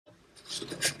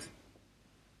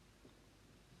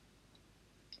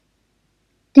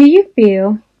Do you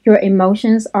feel your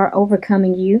emotions are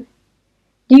overcoming you?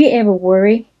 Do you ever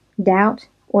worry, doubt,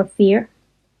 or fear?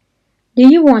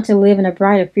 Do you want to live in a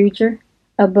brighter future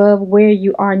above where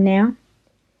you are now?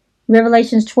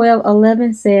 Revelations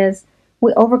 12:11 says,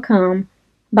 "We overcome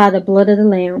by the blood of the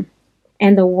Lamb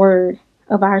and the word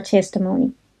of our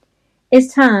testimony."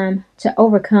 It's time to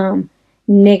overcome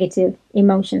negative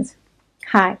emotions.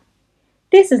 Hi,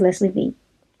 this is Leslie V,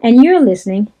 and you're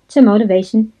listening to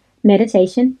Motivation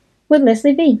Meditation with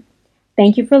Leslie V.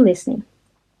 Thank you for listening.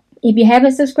 If you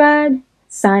haven't subscribed,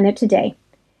 sign up today.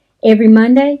 Every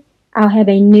Monday, I'll have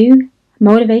a new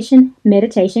motivation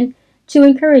meditation to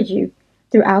encourage you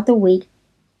throughout the week.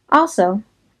 Also,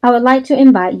 I would like to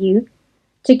invite you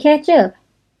to catch up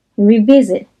and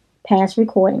revisit past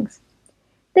recordings.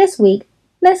 This week,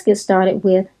 let's get started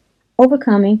with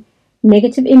overcoming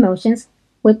negative emotions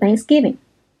with thanksgiving.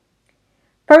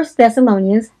 1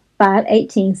 Thessalonians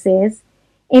 5:18 says,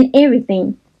 "In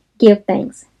everything give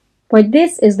thanks, for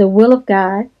this is the will of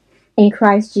God in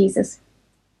Christ Jesus."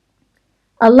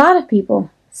 A lot of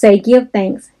people say give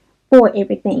thanks for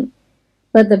everything,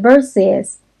 but the verse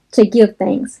says to give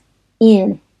thanks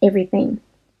in everything.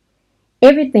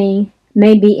 Everything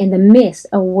may be in the midst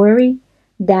of worry,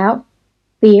 doubt,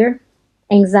 fear,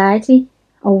 anxiety,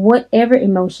 or whatever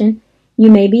emotion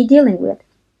you may be dealing with.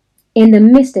 In the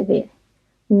midst of it,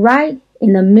 right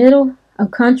in the middle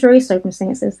of contrary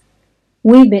circumstances,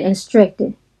 we've been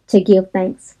instructed to give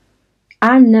thanks.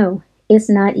 I know it's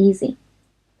not easy.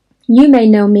 You may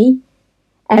know me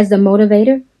as the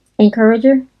motivator,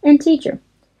 encourager, and teacher.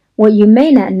 What you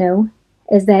may not know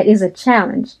is that it's a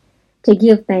challenge to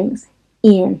give thanks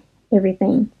in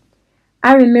everything.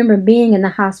 I remember being in the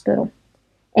hospital.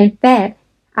 In fact,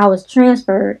 I was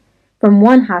transferred from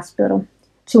one hospital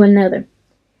to another.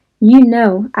 You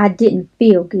know, I didn't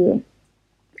feel good.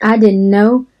 I didn't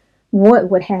know what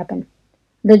would happen.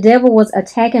 The devil was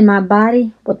attacking my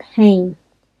body with pain,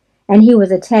 and he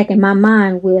was attacking my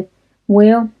mind with,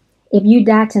 "Well, if you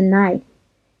die tonight,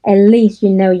 at least you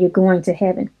know you're going to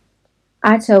heaven."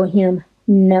 I told him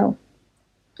no.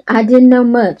 I didn't know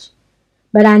much,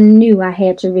 but I knew I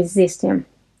had to resist him.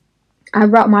 I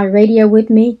brought my radio with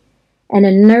me, and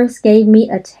a nurse gave me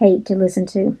a tape to listen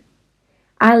to.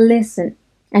 I listened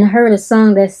and heard a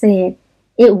song that said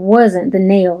it wasn't the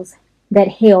nails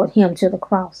that held him to the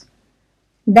cross.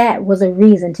 That was a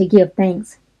reason to give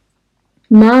thanks.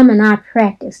 Mom and I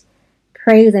practiced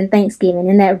praise and thanksgiving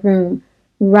in that room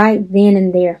right then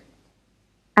and there.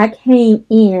 I came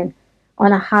in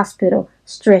on a hospital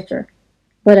stretcher,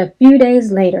 but a few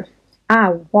days later,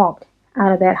 I walked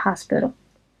out of that hospital.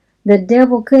 The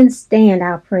devil couldn't stand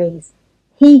our praise.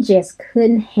 He just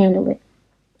couldn't handle it.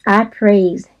 I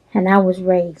praised and I was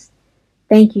raised.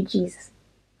 Thank you, Jesus.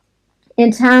 In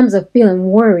times of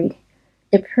feeling worried,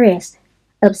 depressed,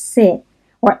 upset,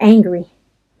 or angry,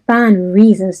 find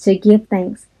reasons to give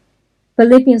thanks.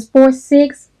 Philippians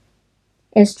 4:6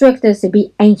 instructs us to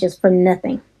be anxious for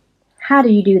nothing. How do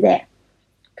you do that?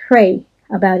 Pray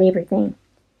about everything.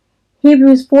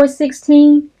 Hebrews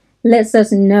 4:16 lets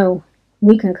us know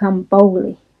we can come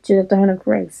boldly to the throne of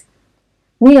grace.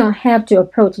 We don't have to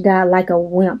approach God like a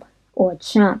wimp or a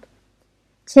chump.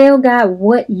 Tell God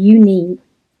what you need.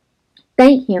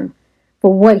 Thank Him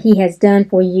for what He has done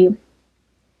for you.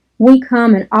 We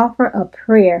come and offer a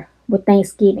prayer with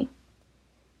thanksgiving.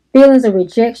 Feelings of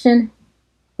rejection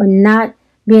or not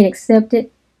being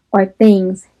accepted are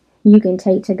things you can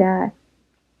take to God.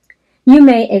 You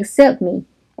may accept me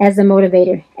as a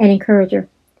motivator and encourager,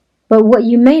 but what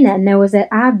you may not know is that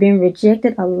I've been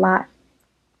rejected a lot.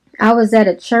 I was at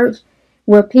a church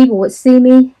where people would see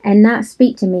me and not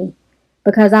speak to me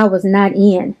because I was not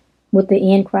in with the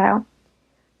in crowd.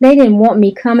 They didn't want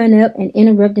me coming up and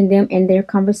interrupting them in their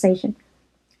conversation.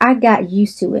 I got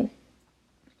used to it.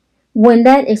 When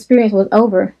that experience was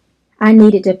over, I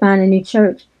needed to find a new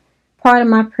church. Part of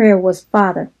my prayer was,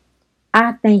 "Father,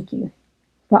 I thank you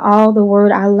for all the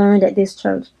word I learned at this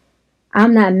church.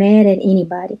 I'm not mad at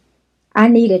anybody. I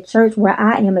need a church where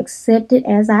I am accepted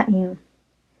as I am.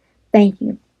 Thank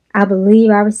you. I believe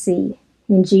I receive.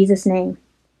 In Jesus' name."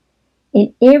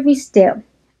 In every step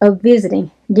of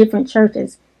visiting different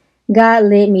churches, God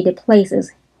led me to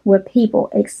places where people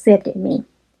accepted me.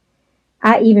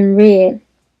 I even read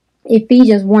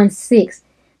Ephesians 1:6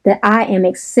 that I am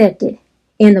accepted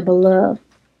in the beloved.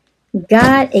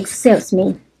 God accepts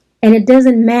me, and it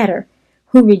doesn't matter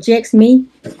who rejects me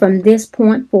from this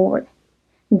point forward.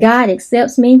 God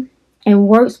accepts me and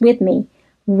works with me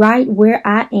right where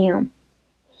I am.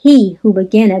 He who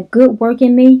began a good work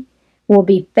in me will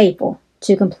be faithful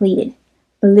to complete it.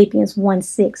 Philippians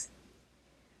 1:6.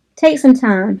 Take some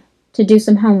time to do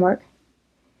some homework.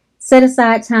 Set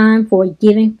aside time for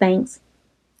giving thanks.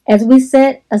 As we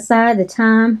set aside the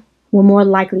time, we're more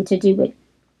likely to do it.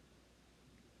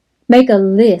 Make a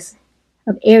list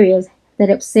of areas that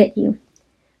upset you.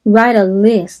 Write a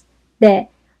list that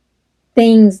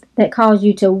things that cause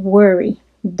you to worry,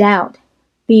 doubt,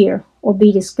 fear, or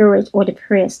be discouraged or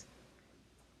depressed.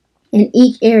 In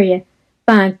each area,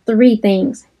 find 3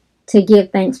 things to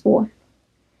give thanks for.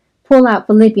 Pull out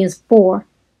Philippians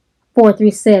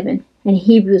 4:4-7, and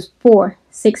Hebrews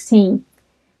 4:16.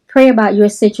 Pray about your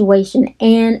situation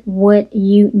and what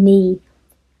you need.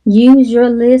 Use your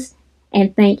list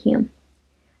and thank Him.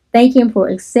 Thank Him for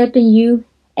accepting you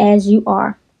as you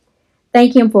are.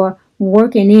 Thank Him for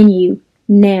working in you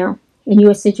now in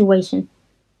your situation.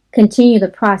 Continue the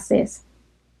process.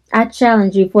 I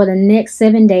challenge you for the next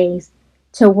 7 days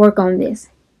to work on this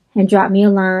and drop me a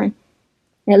line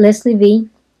at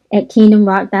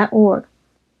leslieve@kingdomrock.org.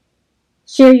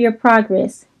 Share your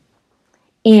progress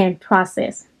and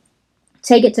process.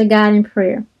 Take it to God in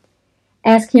prayer.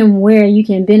 Ask Him where you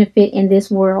can benefit in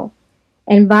this world.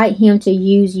 Invite Him to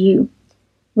use you.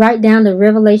 Write down the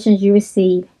revelations you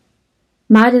receive.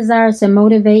 My desire is to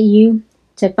motivate you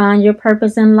to find your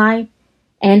purpose in life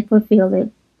and fulfill it.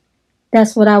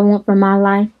 That's what I want for my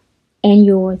life and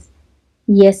yours.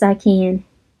 Yes, I can.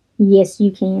 Yes,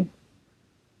 you can.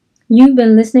 You've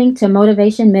been listening to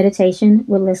Motivation Meditation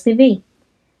with Leslie V.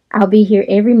 I'll be here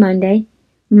every Monday,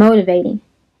 motivating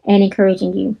and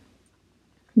encouraging you.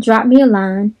 Drop me a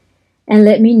line and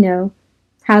let me know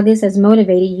how this has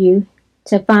motivated you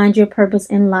to find your purpose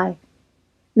in life.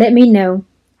 Let me know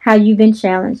how you've been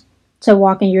challenged to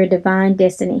walk in your divine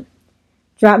destiny.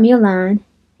 Drop me a line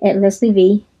at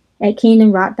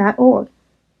leslieve@kingdomrock.org.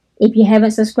 If you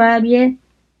haven't subscribed yet,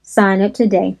 sign up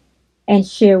today and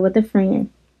share with a friend.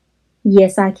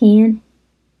 Yes, I can.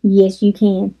 Yes, you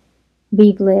can.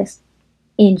 Be blessed.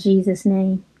 In Jesus'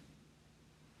 name.